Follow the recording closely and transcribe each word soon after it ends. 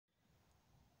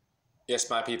Yes,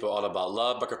 my people, all about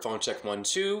love. Microphone check 1,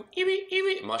 2.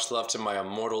 Much love to my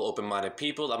immortal, open-minded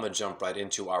people. I'm gonna jump right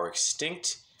into our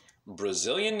extinct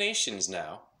Brazilian nations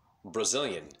now.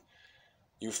 Brazilian.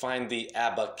 You find the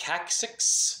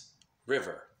Abacaxix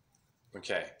River.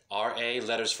 Okay. Ra,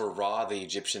 letters for Ra, the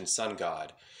Egyptian sun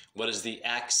god. What is the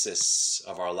axis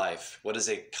of our life? What is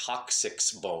a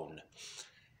coccyx bone?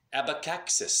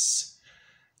 Abacaxis.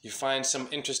 You find some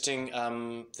interesting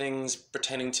things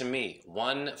pertaining to me.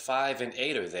 1, 5, and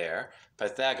 8 are there.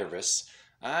 Pythagoras.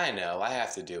 I know, I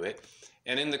have to do it.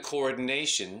 And in the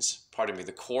coordinations, pardon me,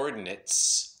 the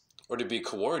coordinates, or to be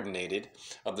coordinated,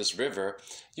 of this river,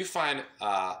 you find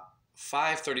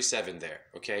 537 there,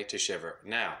 okay, to shiver.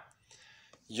 Now,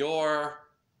 your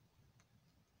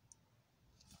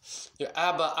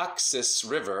Abacaxis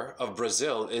River of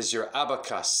Brazil is your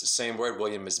abacus, same word,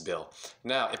 William is Bill.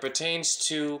 Now, it pertains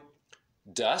to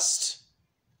dust,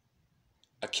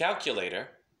 a calculator,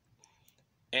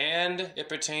 and it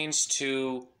pertains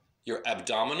to your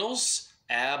abdominals,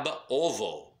 ab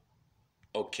ovo.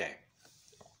 Okay.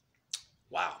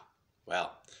 Wow.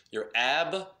 Well, your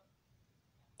ab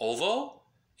ovo,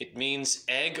 it means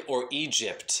egg or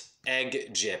Egypt,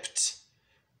 egg-gypt.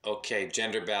 Okay,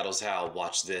 gender battles, Hal,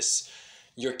 watch this.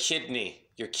 Your kidney,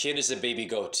 your kid is a baby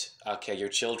goat. Okay, your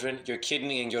children, your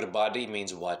kidney in your body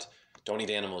means what? Don't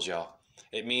eat animals, y'all.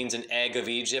 It means an egg of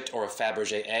Egypt or a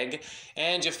Fabergé egg.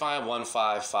 And you find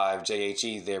 155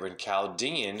 JHE there in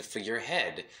Chaldean for your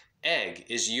head. Egg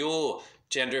is your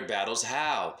gender battles,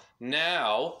 how?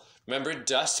 Now, remember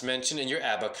dust mentioned in your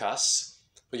abacus.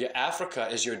 Well, your Africa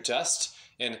is your dust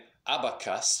in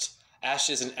abacus.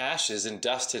 Ashes and ashes and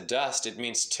dust to dust, it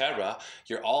means terra,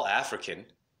 you're all African.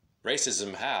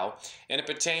 Racism, how? And it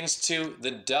pertains to the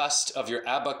dust of your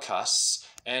abacus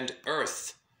and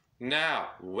earth. Now,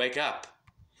 wake up.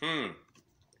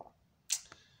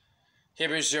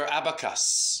 Here is your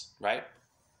abacus, right?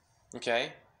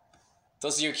 Okay.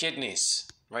 Those are your kidneys,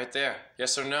 right there.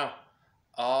 Yes or no?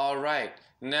 All right.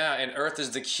 Now, and earth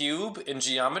is the cube in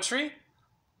geometry?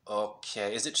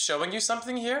 Okay. Is it showing you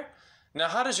something here? Now,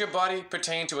 how does your body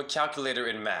pertain to a calculator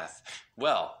in math?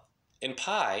 Well, in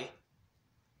pi,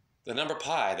 the number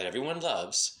pi that everyone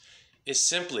loves is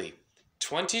simply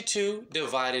 22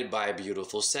 divided by a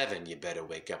beautiful 7. You better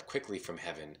wake up quickly from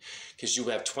heaven, because you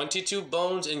have 22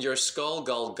 bones in your skull,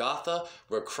 Golgotha,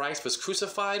 where Christ was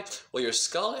crucified, or your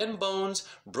skull and bones,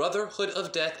 brotherhood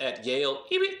of death at Yale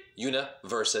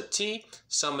University.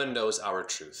 Someone knows our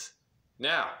truth.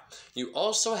 Now, you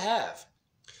also have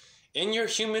in your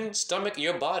human stomach,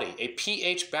 your body, a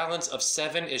pH balance of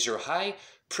 7 is your high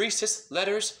priestess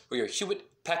letters or your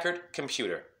Hewlett-Packard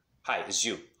computer. Hi is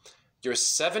you. Your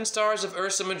 7 stars of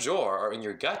Ursa Major are in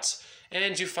your gut,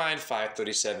 and you find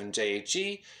 537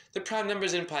 JHE, the prime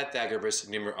numbers in Pythagoras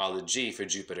numerology for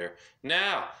Jupiter.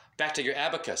 Now, back to your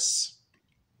abacus.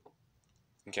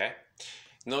 Okay?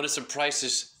 Notice the price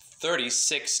is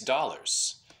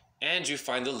 $36, and you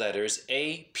find the letters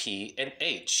A, P, and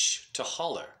H to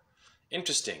holler.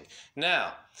 Interesting.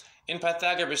 Now, in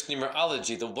Pythagoras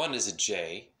numerology, the 1 is a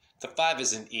J, the 5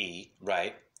 is an E,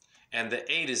 right? And the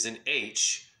 8 is an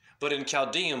H. But in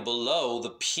Chaldean below,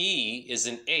 the P is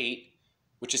an 8,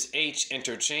 which is H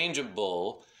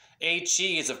interchangeable.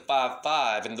 HE is a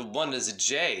 5, and the 1 is a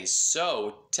J.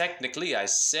 So, technically, I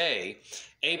say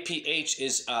APH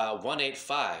is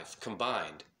 185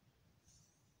 combined.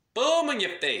 Boom in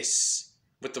your face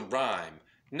with the rhyme.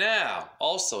 Now,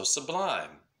 also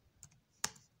sublime.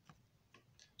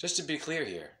 Just to be clear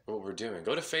here, what we're doing,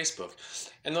 go to Facebook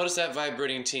and notice that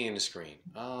vibrating T in the screen.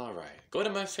 All right, go to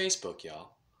my Facebook,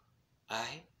 y'all.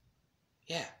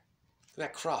 Yeah, look at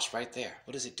that cross right there.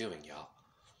 What is it doing, y'all?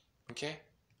 Okay,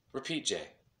 repeat J.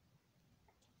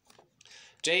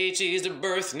 JHE is the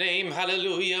birth name,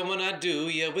 hallelujah, when I do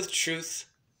ya with truth.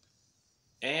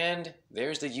 And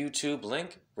there's the YouTube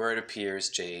link where it appears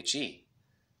JHE.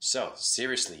 So,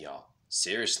 seriously, y'all,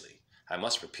 seriously. I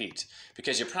must repeat,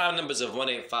 because your prime numbers of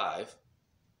 185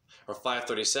 or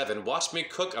 537, watch me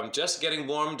cook, I'm just getting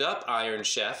warmed up, Iron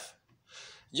Chef.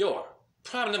 Your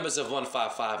prime numbers of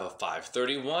 155 or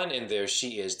 531, and there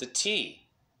she is, the T.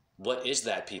 What is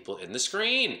that, people, in the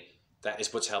screen? That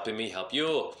is what's helping me help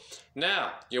you.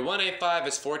 Now, your 185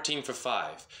 is 14 for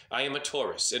 5. I am a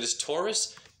Taurus. It is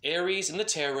Taurus, Aries in the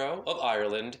Tarot of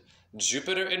Ireland,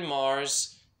 Jupiter and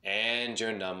Mars, and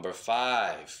your number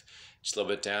 5. Slow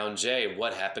it down, Jay.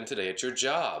 What happened today at your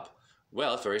job?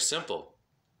 Well, very simple.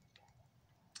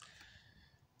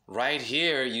 Right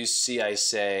here, you see I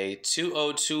say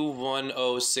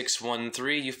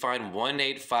 202100613. You find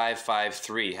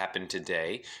 18553 happened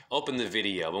today. Open the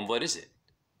video, and what is it?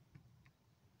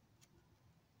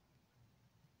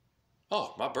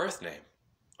 Oh, my birth name.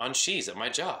 On She's at my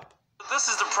job. This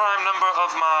is the prime number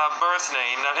of my birth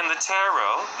name. Now, in the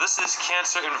tarot, this is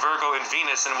Cancer and Virgo and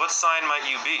Venus. And what sign might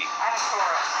you be? I'm a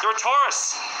Taurus. You're a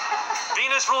Taurus.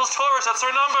 Venus rules Taurus. That's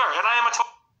her number. And I am a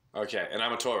Taurus. Okay, and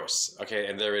I'm a Taurus. Okay,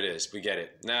 and there it is. We get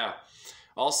it. Now,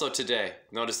 also today,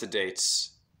 notice the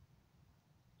dates.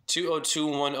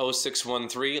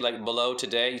 202106113, like below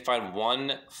today, you find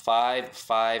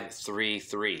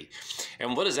 15533.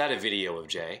 And what is that a video of,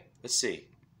 Jay? Let's see.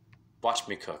 Watch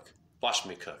me cook. Watch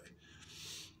me cook.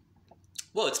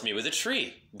 Well, it's me with a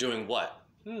tree. Doing what?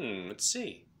 Let's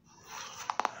see.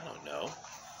 I don't know.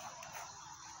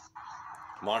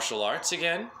 Martial arts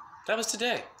again? That was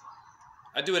today.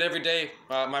 I do it every day,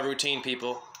 my routine,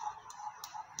 people.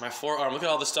 My forearm, look at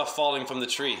all the stuff falling from the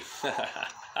tree.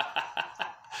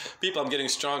 People, I'm getting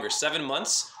stronger. 7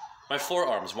 months, my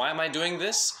forearms. Why am I doing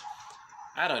this?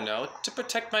 I don't know. To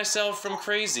protect myself from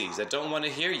crazies that don't want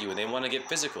to hear you and they want to get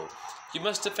physical. You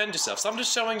must defend yourself. So I'm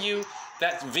just showing you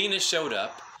that Venus showed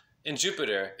up in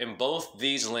Jupiter in both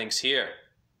these links here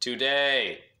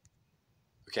today.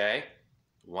 Okay?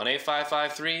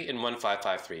 18553 and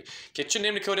 1553. Get your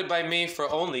name decoded by me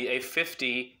for only a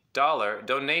 $50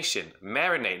 donation.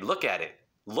 Marinate. Look at it.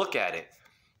 Look at it.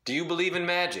 Do you believe in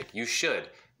magic? You should.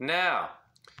 Now,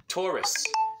 Taurus.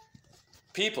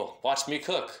 People, watch me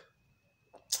cook.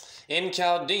 In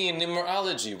Chaldean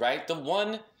numerology, right? The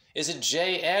one is a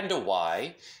J and a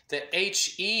Y. The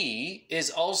HE is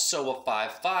also a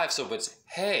 5-5, so it's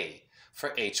hey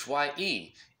for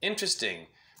HYE. Interesting,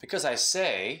 because I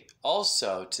say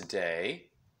also today,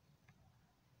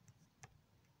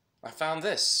 I found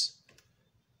this.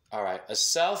 All right, a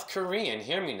South Korean,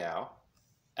 hear me now,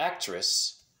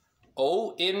 actress,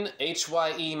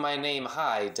 ONHYE, my name,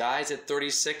 hi, dies at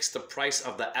 36, the price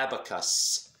of the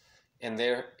abacus. And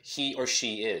there he or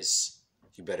she is.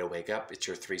 You better wake up, it's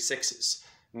your 3 6s.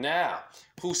 Now,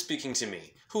 who's speaking to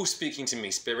me? Who's speaking to me,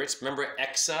 spirits? Remember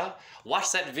Exa?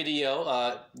 Watch that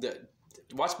video,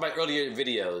 watch my earlier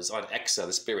videos on Exa,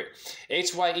 the spirit.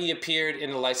 HYE appeared in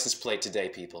the license plate today,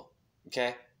 people.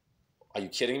 Okay? Are you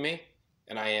kidding me?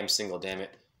 And I am single, damn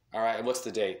it. All right, what's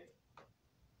the date?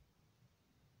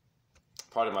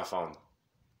 Pardon my phone.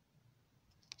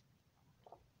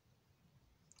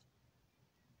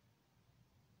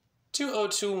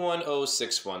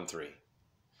 (202106113).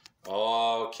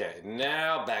 Okay,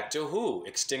 now back to who?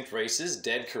 Extinct races,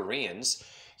 dead Koreans.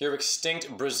 You're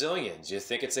extinct Brazilians. You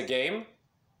think it's a game?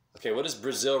 Okay, what does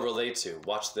Brazil relate to?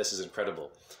 Watch this, is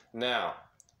incredible. Now,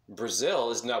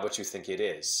 Brazil is not what you think it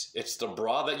is. It's the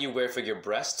bra that you wear for your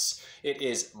breasts. It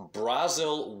is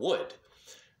Brazil wood.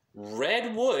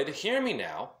 Red wood, hear me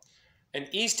now, an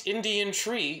East Indian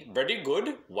tree, very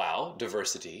good, wow,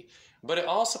 diversity, but it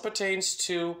also pertains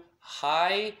to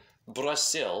High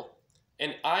Brazil,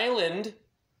 an island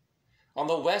on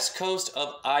the west coast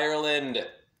of Ireland.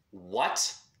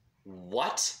 What?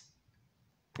 What?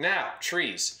 Now,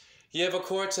 trees. You have a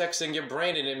cortex in your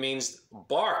brain and it means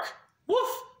bark.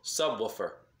 Woof!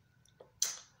 Subwoofer.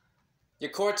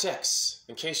 Your cortex,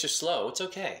 in case you're slow, it's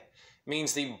okay,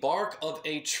 means the bark of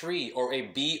a tree, or a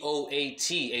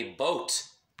B-O-A-T, a boat,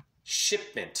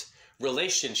 shipment,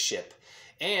 relationship.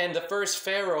 And the first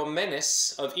Pharaoh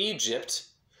Menes of Egypt,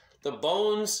 the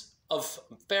bones of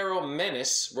Pharaoh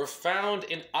Menes were found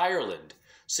in Ireland.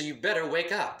 So you better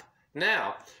wake up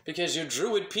now, because your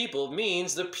druid people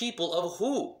means the people of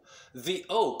who? The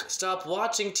oak. Stop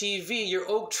watching TV. Your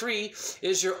oak tree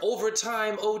is your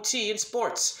overtime OT in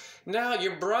sports. Now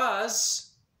your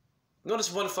bras,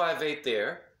 notice 158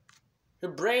 there.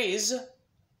 Your braise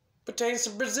pertains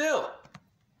to Brazil.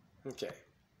 Okay.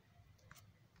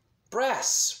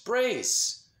 Brass,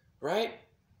 brace, right?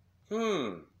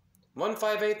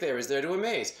 158 there is there to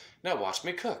amaze. Now watch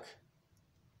me cook.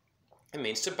 It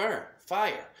means to burn,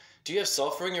 fire. Do you have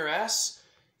sulfur in your ass?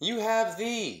 You have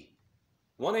the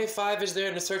 185 is there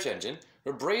in the search engine.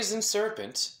 A brazen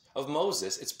serpent of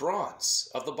Moses, it's bronze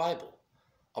of the Bible.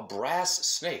 A brass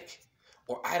snake.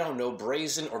 Or I don't know,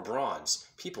 brazen or bronze.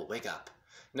 People, wake up.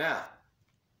 Now,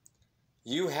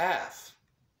 you have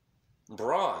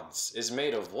bronze is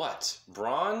made of what?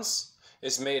 Bronze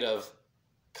is made of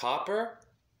copper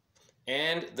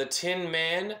and the Tin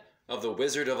Man of the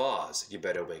Wizard of Oz. You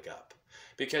better wake up.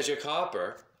 Because your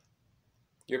copper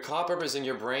is in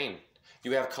your brain.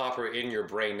 You have copper in your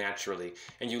brain naturally.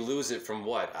 And you lose it from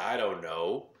what? I don't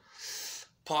know.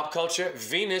 Pop culture.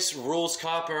 Venus rules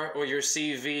copper, or your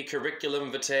CV,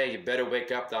 curriculum vitae. You better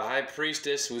wake up. The high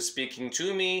priestess who's speaking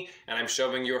to me, and I'm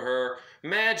showing you her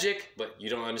magic, but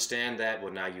you don't understand that.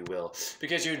 Well, now you will.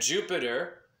 Because your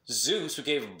Jupiter, Zeus, who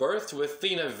gave birth to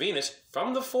Athena, Venus,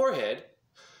 from the forehead,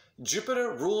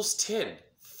 Jupiter rules tin.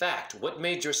 Fact. What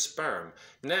made your sperm?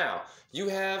 Now, you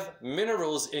have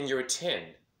minerals in your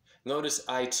tin. Notice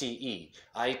ITE,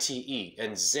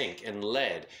 and zinc, and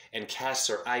lead, and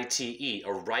castor, ITE,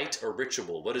 a rite or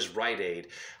ritual. What is Rite Aid?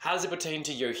 How does it pertain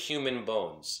to your human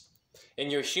bones? In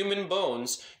your human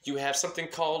bones, you have something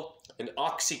called an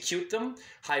oxycutum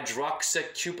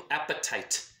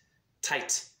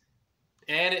hydroxycupapatite.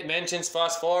 And it mentions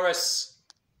phosphorus.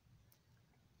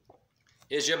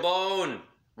 Is your bone.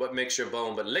 What makes your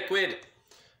bone but liquid?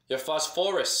 Your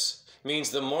phosphorus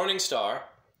means the morning star.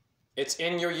 It's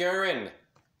in your urine.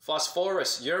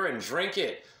 Phosphorus, urine, drink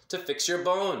it to fix your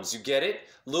bones. You get it?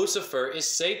 Lucifer is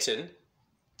Satan,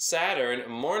 Saturn,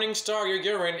 morning star, your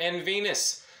urine, and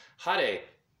Venus. Hare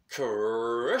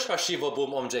Krishna Shiva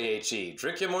Boom Om Jai.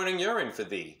 Drink your morning urine for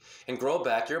thee and grow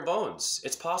back your bones.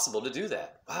 It's possible to do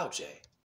that. Wow, Jay.